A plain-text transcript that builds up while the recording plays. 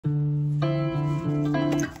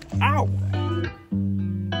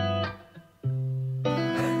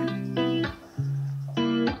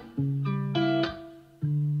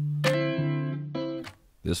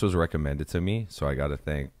This was recommended to me, so I got to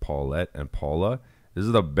thank Paulette and Paula. This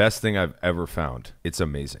is the best thing I've ever found. It's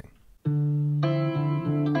amazing.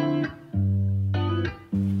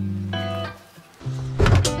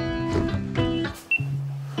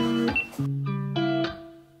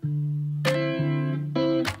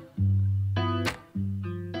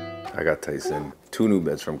 I got Tyson 2 new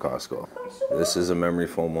beds from Costco. This is a memory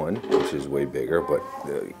foam one, which is way bigger, but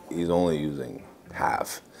he's only using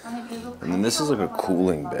half. And then this is like a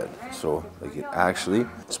cooling bed. So like it actually,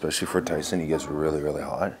 especially for Tyson, he gets really, really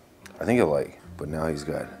hot. I think he'll like, but now he's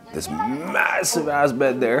got this massive ass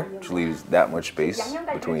bed there, which leaves that much space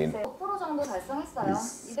between.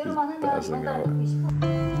 He's passing out.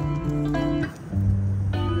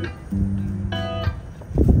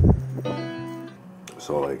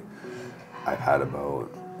 So like, I had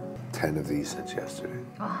about 10 of these since yesterday.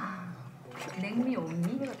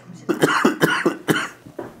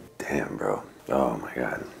 Damn, bro. Oh my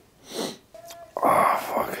God. Oh,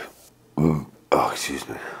 fuck. Oh, excuse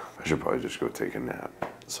me. I should probably just go take a nap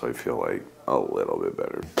so I feel like a little bit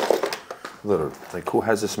better. Literally, like who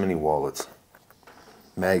has this many wallets?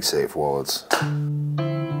 MagSafe wallets.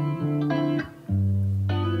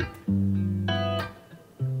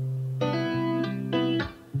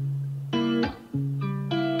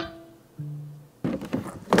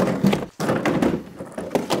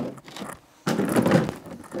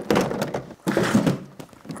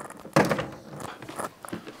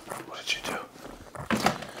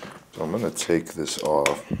 I'm gonna take this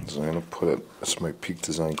off. So I'm gonna put it, this is my Peak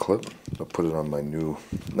Design clip. I'll put it on my new,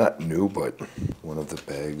 not new, but one of the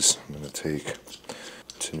bags I'm gonna take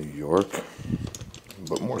to New York.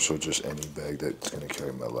 But more so just any bag that's gonna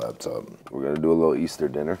carry my laptop. We're gonna do a little Easter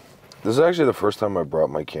dinner. This is actually the first time I brought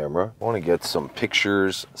my camera. I wanna get some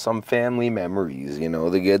pictures, some family memories, you know,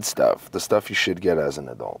 the good stuff. The stuff you should get as an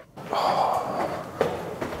adult.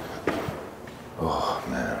 Oh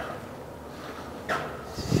man.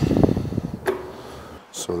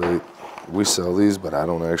 So we sell these, but I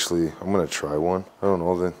don't actually, I'm gonna try one. I don't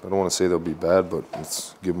know, I don't wanna say they'll be bad, but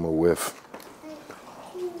let's give them a whiff.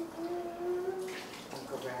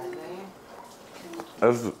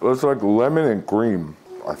 It's like lemon and cream.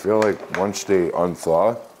 I feel like once they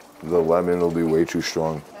unthaw, the lemon will be way too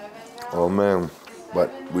strong. Oh man,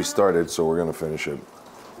 but we started, so we're gonna finish it.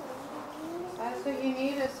 That's what you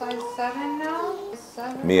need, a size 7 now?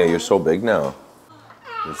 7? Mia, you're so big now.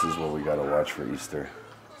 This is what we gotta watch for Easter.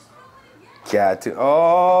 Cat.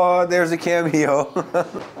 Oh, there's a cameo.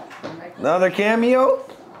 Another cameo?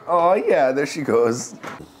 Oh yeah, there she goes.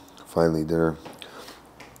 Finally, dinner.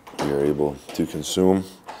 We are able to consume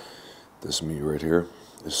this meat right here.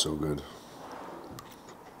 It's so good.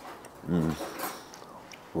 A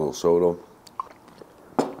little soda.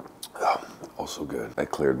 Oh, also good. I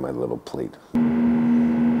cleared my little plate.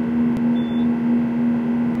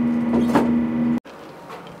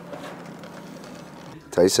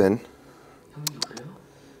 Tyson.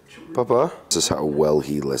 Papa. This is how well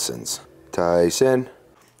he listens. Tyson.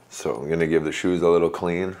 So I'm gonna give the shoes a little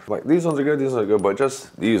clean. Like these ones are good, but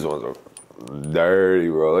just these ones are dirty,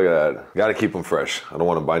 bro. Look at that. Gotta keep them fresh. I don't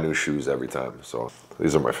want to buy new shoes every time. So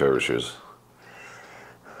these are my favorite shoes.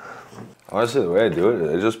 Honestly, the way I do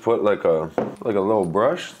it, I just put like a little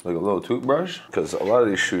brush, like a little toothbrush, because a lot of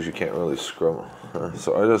these shoes you can't really scrub.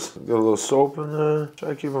 So I just get a little soap in there, try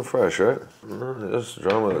to keep them fresh, right? Just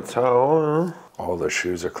dry them with a towel. All the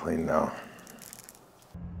shoes are clean now.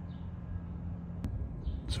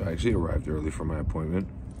 So I actually arrived early for my appointment,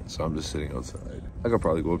 so I'm just sitting outside. I could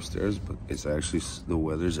probably go upstairs, but it's actually, the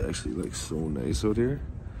weather's actually like so nice out here.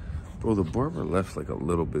 Bro, the barber left like a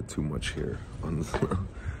little bit too much hair on the,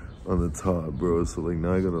 on the top, bro. So like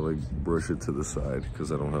now I gotta like brush it to the side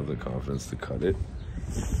because I don't have the confidence to cut it.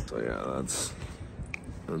 So yeah, that's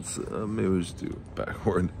maybe we just do it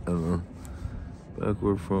backward. I don't know.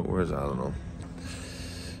 Backward, frontwards, I don't know.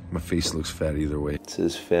 My face looks fat either way. It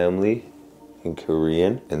says family in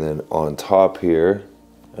Korean. And then on top here,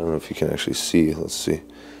 I don't know if you can actually see, let's see.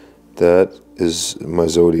 That is my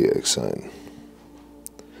zodiac sign.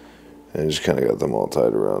 And I just kind of got them all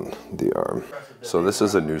tied around the arm. So this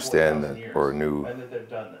is a new stand or a new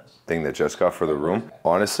thing that just got for the room.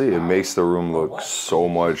 Honestly, it makes the room look so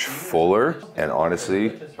much fuller. And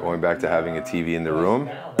honestly, going back to having a TV in the room,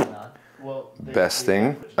 best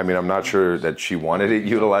thing. I mean, I'm not sure that she wanted it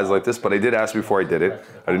utilized like this, but I did ask before I did it.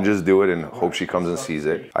 I didn't just do it and hope she comes and sees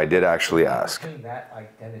it. I did actually ask.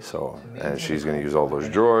 So, and she's gonna use all those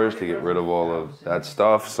drawers to get rid of all of that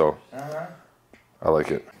stuff. So I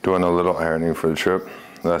like it. Doing a little ironing for the trip.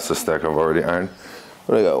 That's the stack I've already ironed.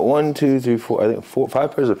 But I got 1, 2, 3, 4, I think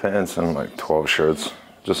 5 pairs of pants and like 12 shirts,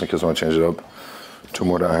 just in case I want to change it up. Two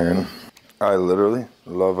more to iron. I literally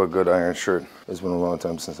love a good iron shirt. It's been a long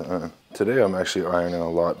time since I ironed. Today I'm actually ironing a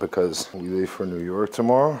lot because we leave for New York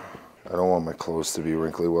tomorrow. I don't want my clothes to be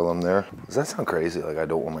wrinkly while I'm there. Does that sound crazy? Like I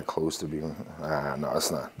don't want my clothes to be, no,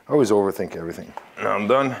 it's not. I always overthink everything. Now I'm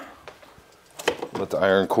done. Let the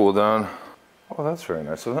iron cool down. Oh, that's very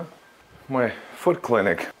nice of them. My foot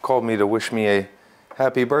clinic called me to wish me a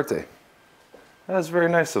happy birthday. That's very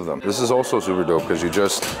nice of them. This is also super dope because you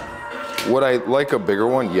just, would I like a bigger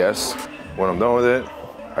one? Yes. When I'm done with it,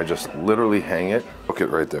 I just literally hang it, hook it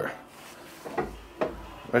right there.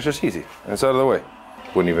 That's just easy, and it's out of the way.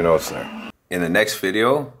 Wouldn't even know it's there. In the next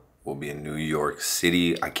video, we'll be in New York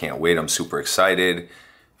City. I can't wait, I'm super excited.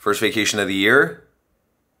 First vacation of the year.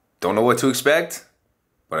 Don't know what to expect,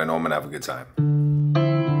 but I know I'm gonna have a good time.